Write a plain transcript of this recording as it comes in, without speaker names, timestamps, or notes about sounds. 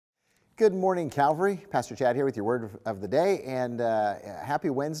Good morning, Calvary. Pastor Chad here with your word of the day, and happy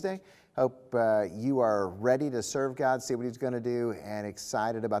Wednesday. Hope you are ready to serve God, see what He's going to do, and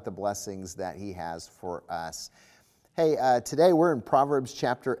excited about the blessings that He has for us. Hey, today we're in Proverbs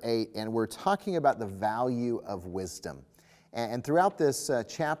chapter 8, and we're talking about the value of wisdom. And throughout this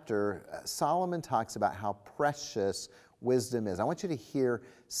chapter, Solomon talks about how precious wisdom is. I want you to hear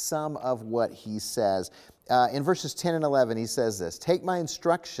some of what he says. In verses 10 and 11, he says this: "Take my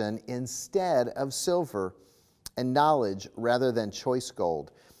instruction instead of silver, and knowledge rather than choice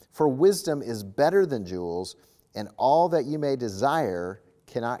gold. For wisdom is better than jewels, and all that you may desire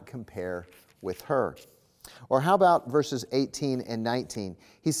cannot compare with her." Or how about verses 18 and 19?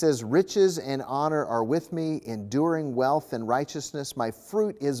 He says, "Riches and honor are with me, enduring wealth and righteousness. My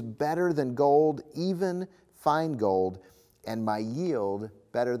fruit is better than gold, even fine gold, and my yield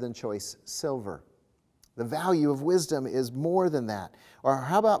better than choice silver." The value of wisdom is more than that. Or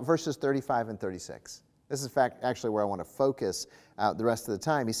how about verses 35 and 36? This is actually where I want to focus the rest of the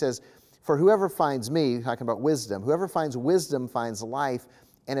time. He says, "For whoever finds me," talking about wisdom, "whoever finds wisdom finds life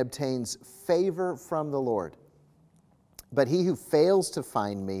and obtains favor from the Lord. But he who fails to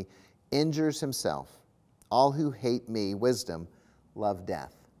find me injures himself. All who hate me, wisdom, love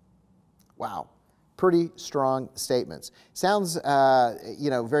death." Wow. Pretty strong statements. Sounds,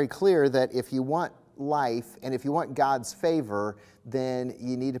 very clear that if you want life and if you want God's favor, then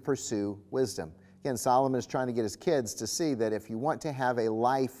you need to pursue wisdom. Again, Solomon is trying to get his kids to see that if you want to have a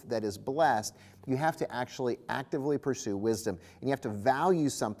life that is blessed, you have to actually actively pursue wisdom, and you have to value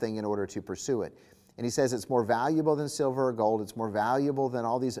something in order to pursue it. And he says it's more valuable than silver or gold. It's more valuable than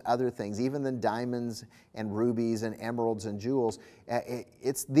all these other things, even than diamonds and rubies and emeralds and jewels.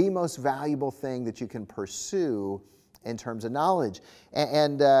 It's the most valuable thing that you can pursue in terms of knowledge.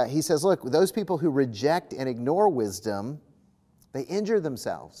 And he says, look, those people who reject and ignore wisdom, they injure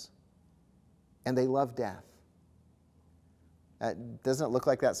themselves and they love death. Doesn't it look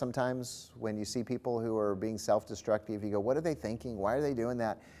like that sometimes when you see people who are being self-destructive? You go, what are they thinking? Why are they doing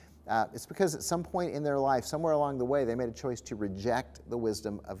that? It's because at some point in their life, somewhere along the way, they made a choice to reject the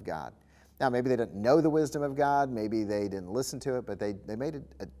wisdom of God. Now, maybe they didn't know the wisdom of God. Maybe they didn't listen to it, but they made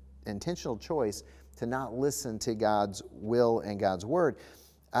an intentional choice to not listen to God's will and God's word.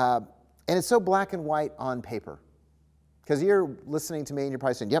 And it's so black and white on paper. Because you're listening to me and you're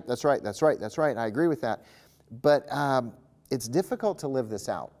probably saying, yep, that's right, that's right, that's right, and I agree with that. But it's difficult to live this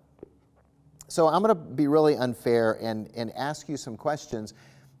out. So I'm going to be really unfair and ask you some questions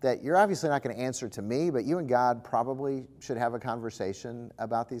that you're obviously not going to answer to me, but you and God probably should have a conversation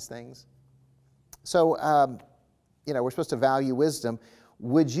about these things. So, we're supposed to value wisdom.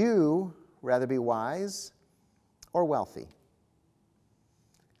 Would you rather be wise or wealthy?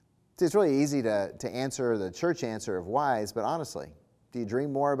 See, it's really easy to answer the church answer of wise, but honestly, do you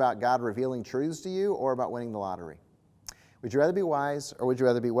dream more about God revealing truths to you or about winning the lottery? Would you rather be wise or would you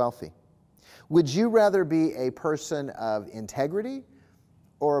rather be wealthy? Would you rather be a person of integrity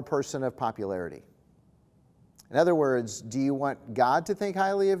or a person of popularity? In other words, do you want God to think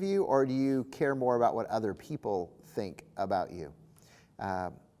highly of you, or do you care more about what other people think about you?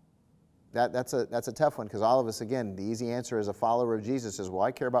 That's a tough one, because all of us, again, the easy answer as a follower of Jesus is, well,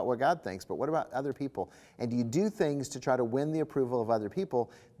 I care about what God thinks, but what about other people? And do you do things to try to win the approval of other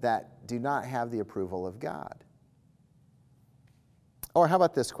people that do not have the approval of God? Or how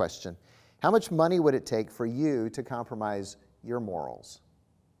about this question? How much money would it take for you to compromise your morals?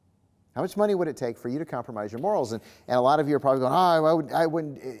 How much money would it take for you to compromise your morals? And a lot of you are probably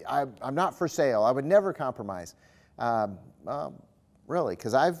going, I'm not for sale. I would never compromise. Really,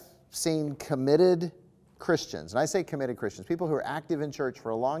 because I've seen committed Christians, and I say committed Christians, people who are active in church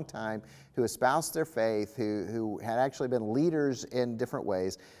for a long time, who espoused their faith, who had actually been leaders in different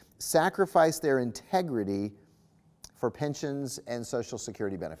ways, sacrifice their integrity for pensions and Social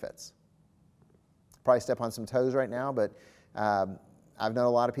Security benefits. Probably step on some toes right now, but I've known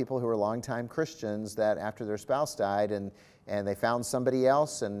a lot of people who are longtime Christians that after their spouse died and they found somebody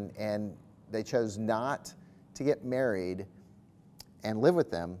else and they chose not to get married and live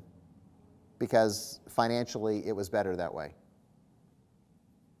with them because financially it was better that way.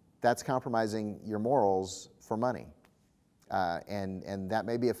 That's compromising your morals for money. And that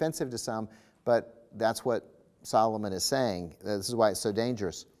may be offensive to some, but that's what Solomon is saying. This is why it's so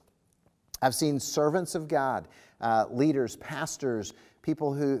dangerous. I've seen servants of God, leaders, pastors,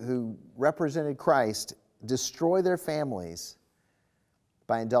 people who represented Christ destroy their families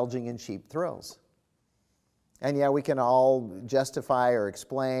by indulging in cheap thrills. And yeah, we can all justify or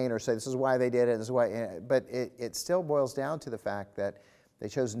explain or say this is why they did it, this is why, but it still boils down to the fact that they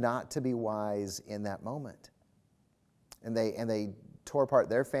chose not to be wise in that moment. And they tore apart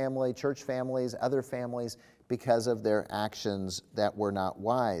their family, church families, other families, because of their actions that were not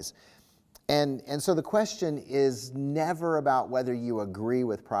wise. And so the question is never about whether you agree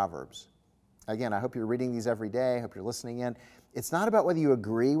with Proverbs. Again, I hope you're reading these every day. I hope you're listening in. It's not about whether you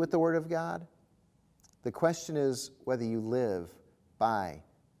agree with the Word of God. The question is whether you live by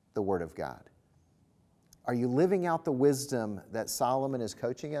the Word of God. Are you living out the wisdom that Solomon is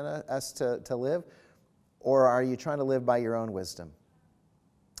coaching us to live? Or are you trying to live by your own wisdom?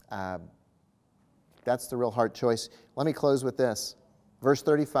 That's the real hard choice. Let me close with this. Verse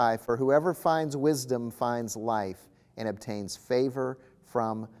 35, for whoever finds wisdom finds life and obtains favor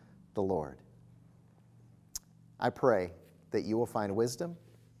from the Lord. I pray that you will find wisdom,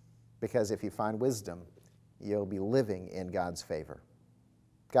 because if you find wisdom, you'll be living in God's favor.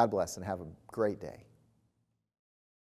 God bless and have a great day.